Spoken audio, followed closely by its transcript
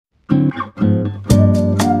Hey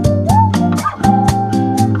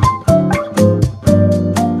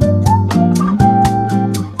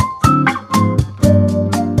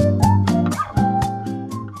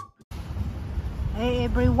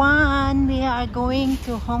everyone, we are going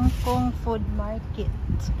to Hongkong Food Market.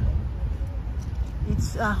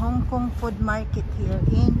 It's a Hongkong Food Market here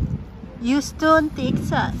in Houston,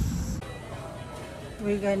 Texas.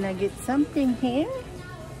 We're gonna get something here.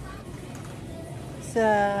 It's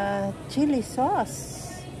a chili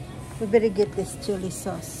sauce. We better get this chili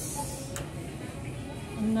sauce.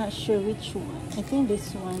 I'm not sure which one. I think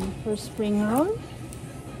this one for spring roll.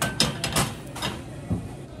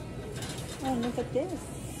 Oh, look at this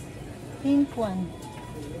pink one.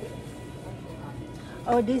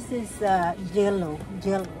 Oh, this is jello.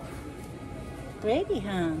 Ready,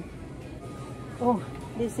 huh? Oh,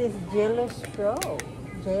 this is jello straw.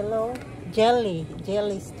 Jelly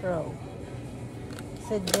straw.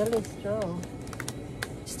 It's a jelly straw.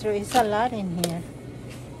 It's a lot in here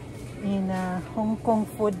in Hong Kong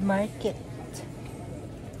Food Market.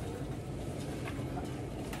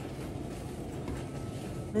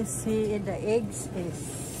 Let's see if the eggs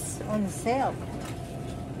is on sale.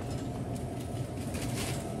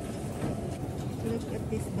 Look at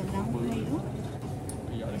this balanghoy.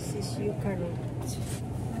 This is yucarot.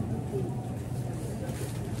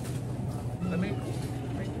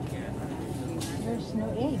 There's no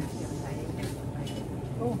eggs.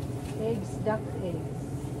 Oh, eggs, duck eggs.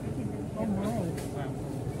 Oh my.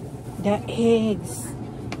 The eggs,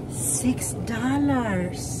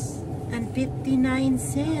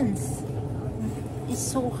 $6.59. It's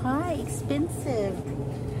so high, expensive.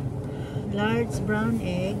 Large brown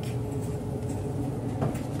egg.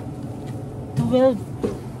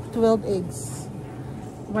 12 eggs.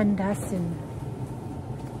 1 dozen.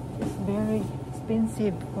 It's very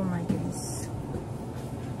expensive. Oh my goodness.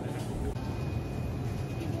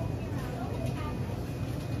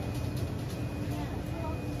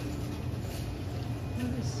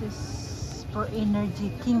 This is for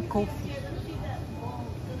energy, King Coffee.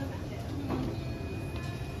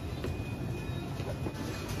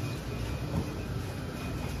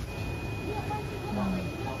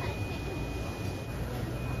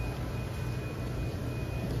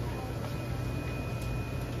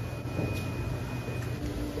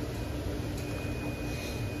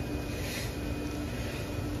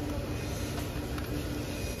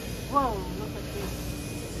 Whoa, look at this.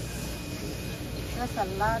 That's a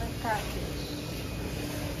lot of catfish.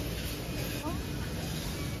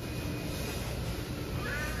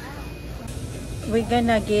 We're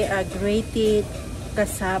gonna get a grated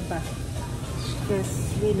cassava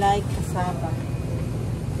because we like cassava.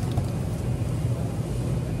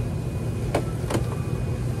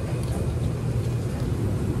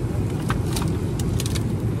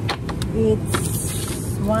 It's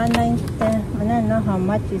 $1.90. I don't know how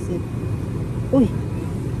much is it. Uy,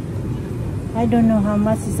 I don't know how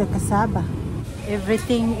much is a cassava.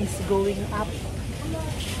 Everything is going up.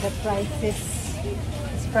 The prices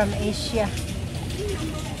is from Asia.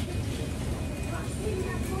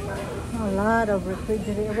 A lot of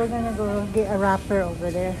refrigerator. We're gonna go get a wrapper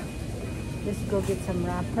over there. Let's go get some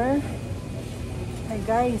wrapper. Hey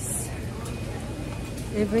guys,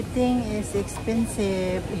 everything is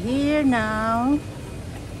expensive here now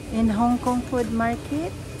in Hong Kong Food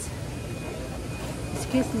Market.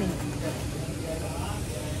 Excuse me.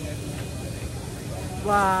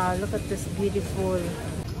 Wow, look at this beautiful.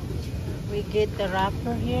 We get the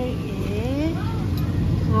wrapper here.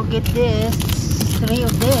 We'll get this. 3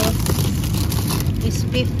 of this. It's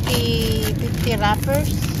 50 wrappers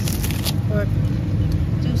for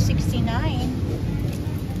 $2.69.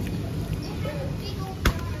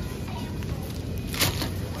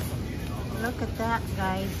 Look at that,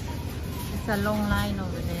 guys. It's a long line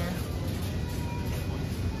over there.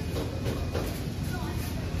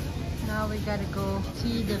 Now we gotta go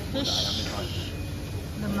see the fish.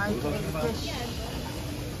 The market of the fish.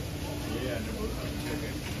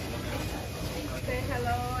 Say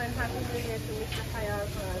hello and happy new year to Mr. Hayal.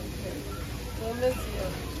 We'll miss you.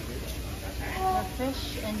 The fish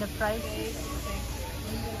and the prices.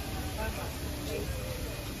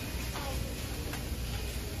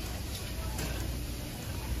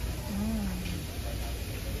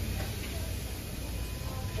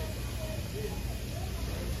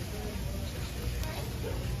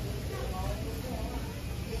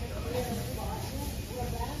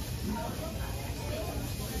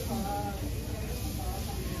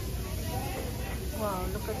 Wow,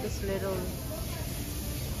 look at this little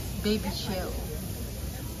baby shell.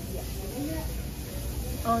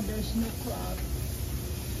 Oh, there's no crab.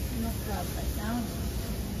 No crab right now.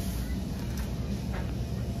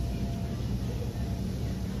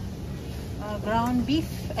 ground beef,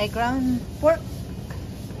 ground pork.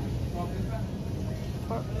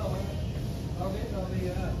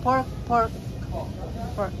 Pork.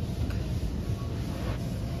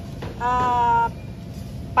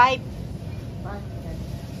 5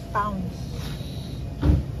 pounds.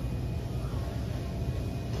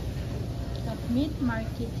 The meat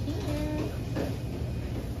market here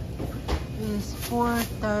is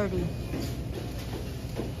 $4.30.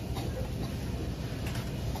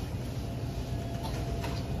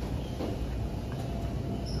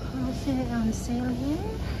 How's it on sale here?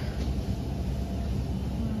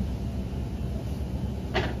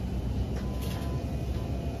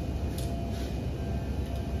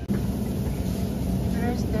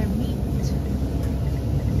 Where's their meat?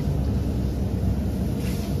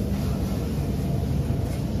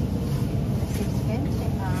 It's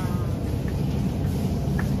expensive.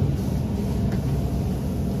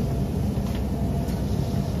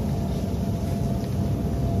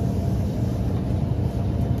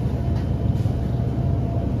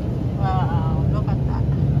 Wow, look at that.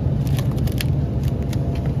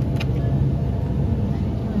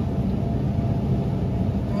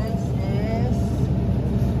 This is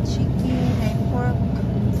chicken and pork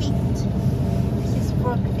feet. This is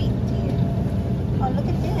pork feet here. Oh, look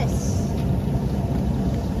at this.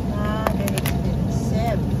 Very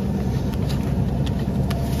expensive.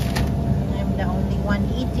 I'm the only one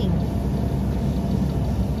eating.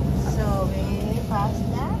 So we pass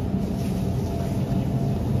that.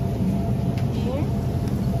 Here.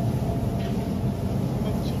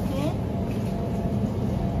 The chicken.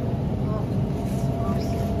 Oh, it's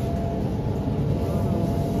frozen.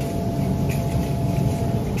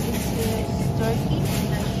 This is turkey.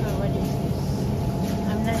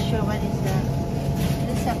 I'm not sure what is that.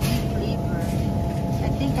 This is a beef flavor. I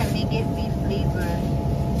think I may get beef flavor.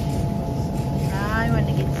 I want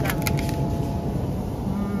to get some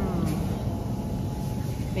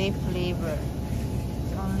beef flavor.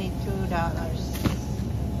 It's only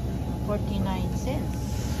 $2.49.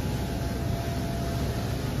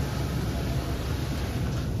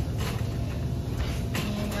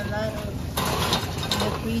 And a lot of in the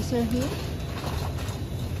freezer here.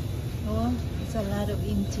 Oh, it's a lot of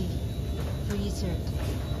empty freezer.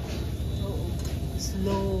 Oh,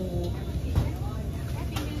 slow.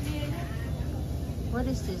 What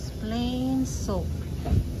is this? Plain soap.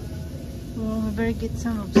 Oh, I better get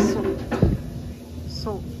some of soap.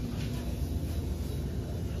 Soap.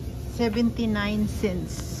 79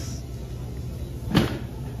 cents.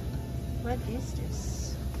 What is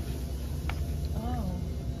this? Oh,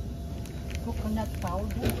 coconut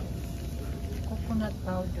powder. Coconut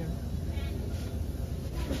powder.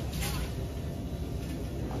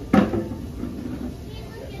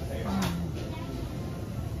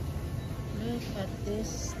 Look at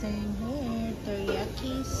this thing here.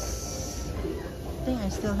 Teriyakis. I think I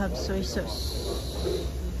still have soy sauce.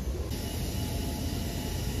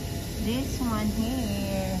 This one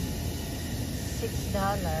here, $6.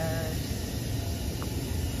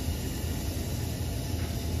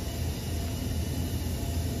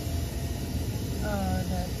 Oh,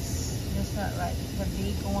 that's not right. The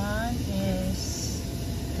big one is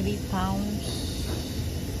 3 pounds.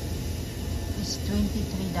 It's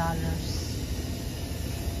 $23.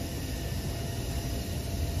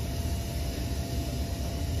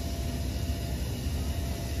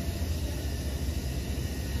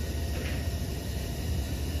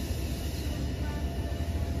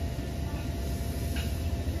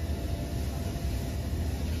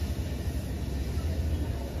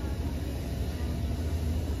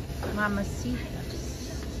 Mamacitas.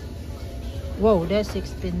 Whoa, that's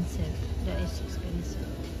expensive. That is expensive.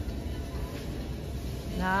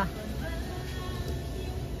 Nah.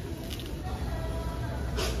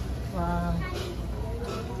 Wow.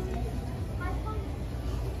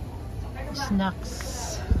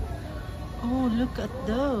 Snacks. Oh, look at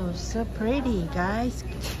those. So pretty, guys.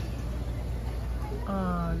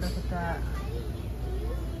 Oh, look at that.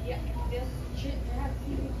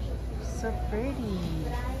 So pretty.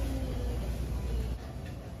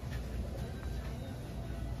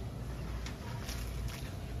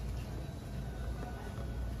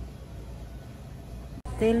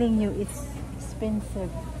 Telling you it's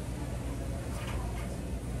expensive.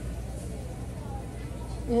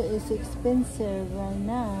 It is expensive right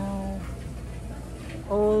now.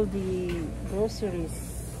 All the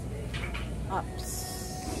groceries ups.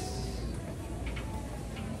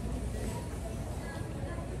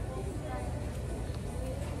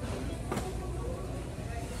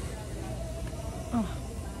 Oh.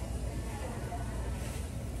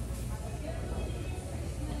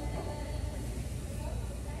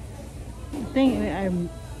 think I'm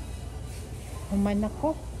human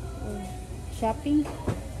ako. Shopping.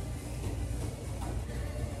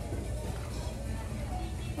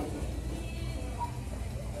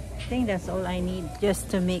 I think that's all I need just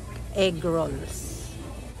to make egg rolls.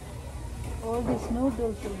 All these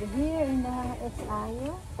noodles over here in the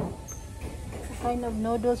SIA. What kind of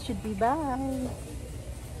noodles should we buy?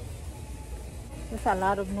 There's a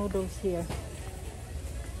lot of noodles here.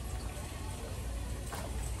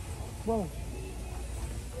 Whoa.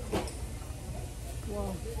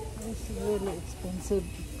 Wow, this is really expensive.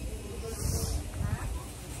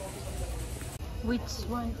 Which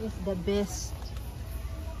one is the best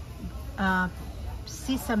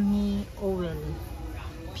sesame oil?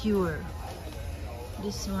 Pure.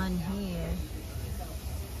 This one here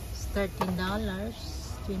is $13,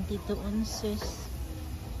 22 ounces.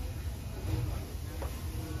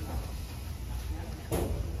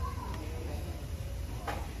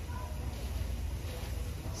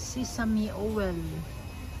 Sesame oil.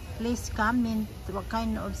 Please comment what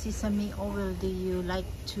kind of sesame oil do you like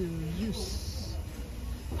to use.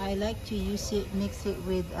 I like to use it, mix it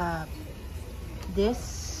with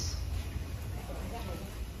this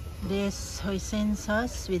hoisin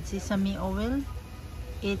sauce with sesame oil.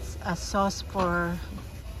 It's a sauce for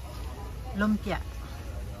lumpia.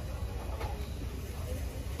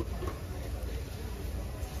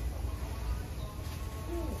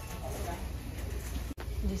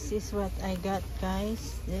 This is what I got,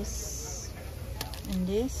 guys. This and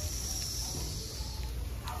this.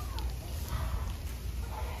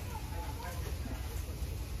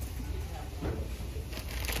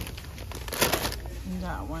 And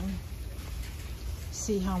that one.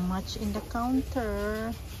 See how much in the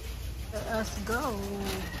counter. Let us go.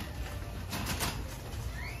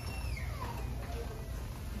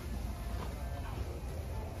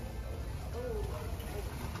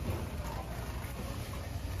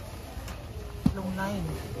 Long line.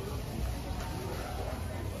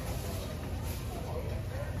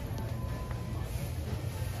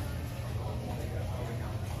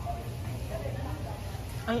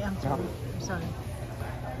 I'm sorry. I'm sorry.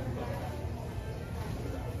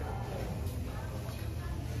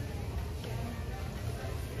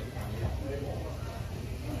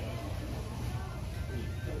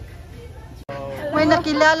 May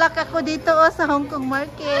nakilala ka ko dito sa Hongkong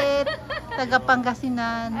Market. Taga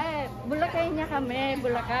Pangasinan. Bulacan niya kami,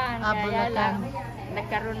 Bulacan. Kaya Bulacan. lang,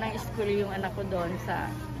 nagkaroon ng school yung anak ko doon sa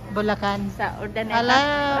Bulacan. sa Urdaneta. Ala,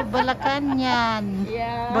 Bulacan yan.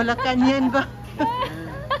 Yeah. Bulacan yan ba?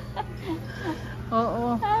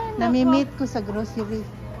 Oo. Namimit ko sa grocery.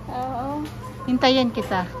 Oo. Hintayin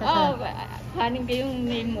kita. Oo, hanin ko yung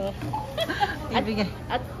name mo. Ibigay.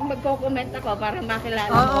 At magko-comment ako para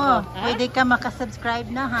makilala mo Oo. ako. Pwede ka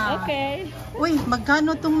makasubscribe na ha. Okay. Uy,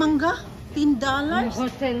 magkano tong mangga? $10?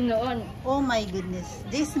 Hostel noon. Oh my goodness.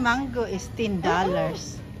 This mango is $10.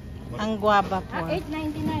 Ang guava po.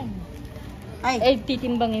 $8.99. Ay,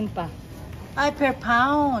 titimbangin pa. ay, per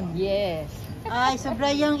pound. Yes. Ay,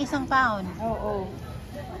 sobra yung isang pound. Oo.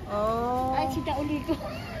 Oh. Ay, sita uli ko.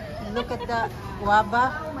 Look at the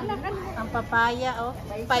guava. Ang papaya, oh.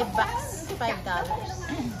 $5. $5.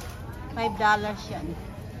 $5 yan.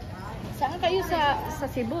 Saan kayo sa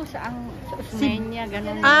Cebu? Sa Osmeña,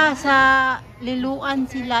 ganun? Sa Liluan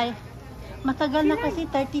sila. Matagal na kasi,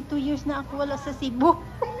 32 years na ako wala sa Cebu.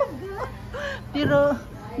 Pero,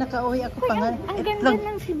 nakauwi ako Ang ganda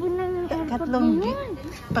ng Cebu ng airport ngayon.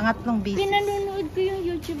 Pangatlong beses. Pinanonood ko yung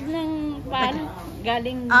YouTube ng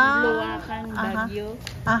galing Luwakan, Baguio.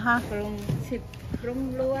 Aha. From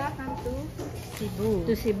Luwakan to Cebu.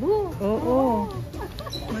 Cebu. Oo.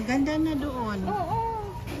 Maganda na doon. Oo.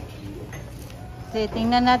 So,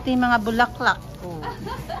 tingnan natin mga bulaklak. Oh.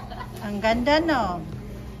 Ang ganda, no?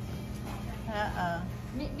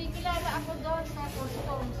 May kilala ako doon sa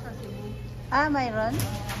custom sa Cebu. Mayroon?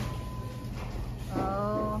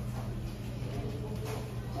 Oh.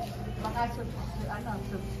 Baka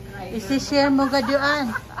subscribe. Isi-share mo ka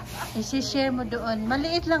doon. Isi-share mo doon.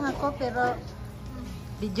 Maliit lang ako, pero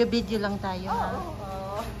video-video lang tayo.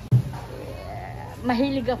 Oo.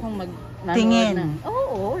 Mahilig akong tingin.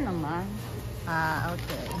 Oo naman.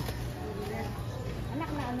 Okay. Anak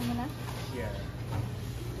na ano mo na?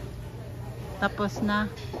 Tapos na.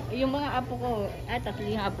 Yung mga apo ko, tatlo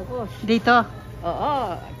yung apo ko. Dito? Oo,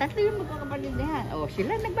 tatlo yung magkakapatid niyan.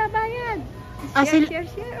 Sila nagbabayad. Share.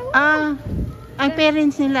 Oo. Ang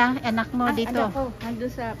parents nila, anak mo dito. Anak ko,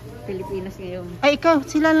 nandun sa Pilipinas ngayon. Ay, ikaw,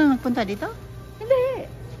 sila lang nagpunta dito? Hindi.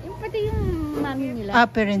 Yung pati yung mami nila.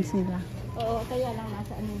 Parents nila. Oo, kaya lang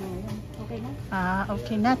nasa ano ngayon. Okay na?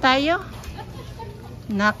 Okay na tayo.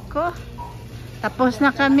 Nako. Tapos na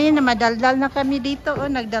kami, na madaldal na kami dito. Oh,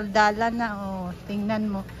 nagdaldala na. Oh, tingnan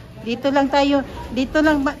mo. Dito lang tayo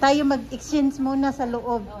mag-exchange muna sa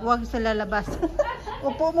loob. Huwag sa lalabas.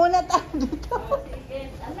 Upo muna tayo dito.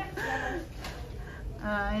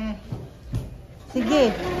 Sige,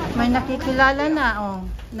 may nakikilala na. Oh,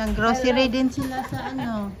 ng grocery din sila sa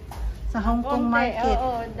sa Hongkong Market.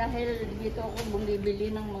 Oo, dahil dito ako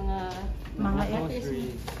bumibili ng mga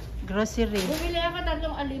grocery. Bumili ako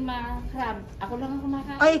 3 alima crab. Ako lang ang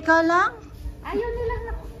kumakain. Ay, ikaw lang? Ayaw nila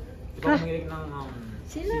na. Ikaw mahilig ng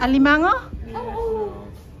Sila. Alimango? Oo.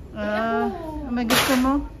 May gusto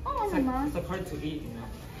mo? Oo naman. It's like hard to eat, you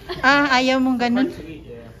know? Ayaw mong ganun? Hard to eat,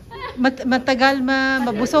 yeah. Matagal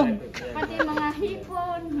mabusog. Pati mga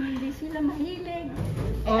hipon, hindi sila mahilig.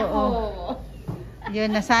 Oo.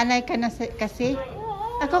 Yun, nasanay ka na kasi.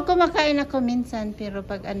 Ako kumakain ako minsan, pero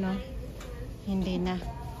pag hindi na.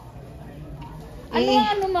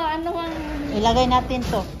 Ano ang... Ilagay natin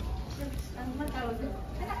to.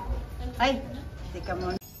 Ay, tika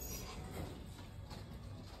mo.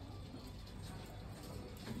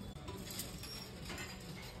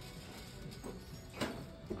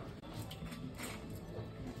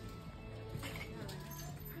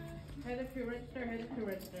 Head of your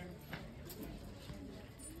register.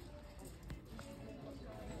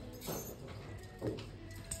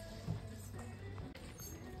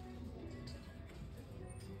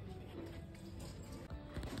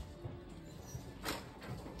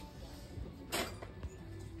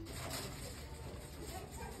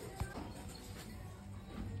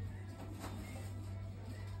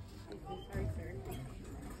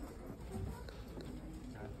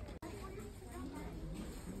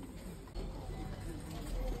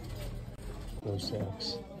 Those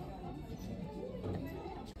sucks.